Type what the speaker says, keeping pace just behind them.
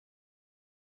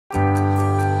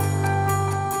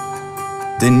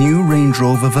The new Range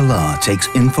Rover Velar takes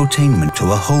infotainment to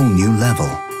a whole new level.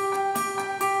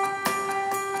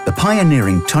 The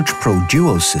pioneering Touch Pro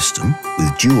Duo system,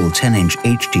 with dual 10-inch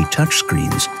HD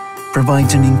touchscreens,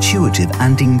 provides an intuitive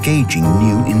and engaging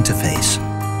new interface.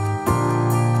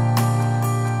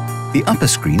 The upper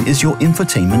screen is your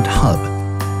infotainment hub,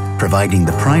 providing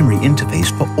the primary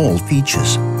interface for all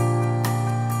features.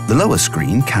 The lower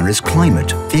screen carries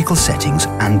climate, vehicle settings,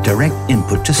 and direct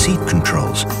input to seat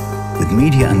controls, with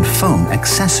media and phone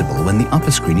accessible when the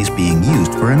upper screen is being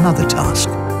used for another task.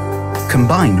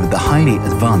 Combined with the highly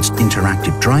advanced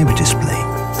interactive driver display,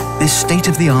 this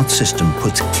state-of-the-art system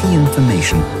puts key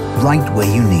information right where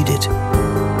you need it.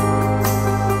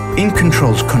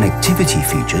 InControl's connectivity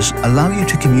features allow you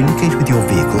to communicate with your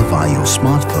vehicle via your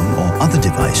smartphone or other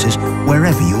devices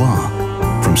wherever you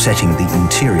are, from setting the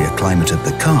interior climate of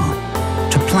the car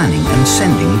to planning and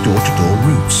sending door-to-door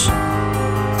routes.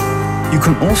 You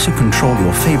can also control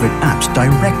your favorite apps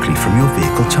directly from your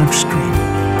vehicle touchscreen.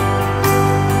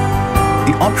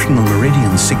 The optional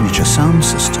Meridian Signature sound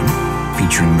system,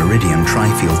 featuring Meridian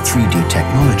Tri-Field 3D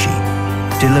technology,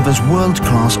 delivers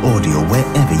world-class audio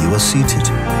wherever you are seated.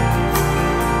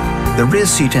 The rear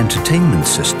seat entertainment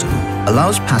system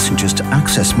allows passengers to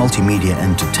access multimedia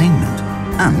entertainment,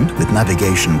 and with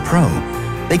Navigation Pro,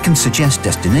 they can suggest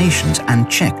destinations and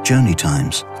check journey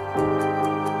times.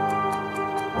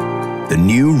 The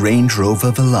new Range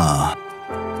Rover Velar.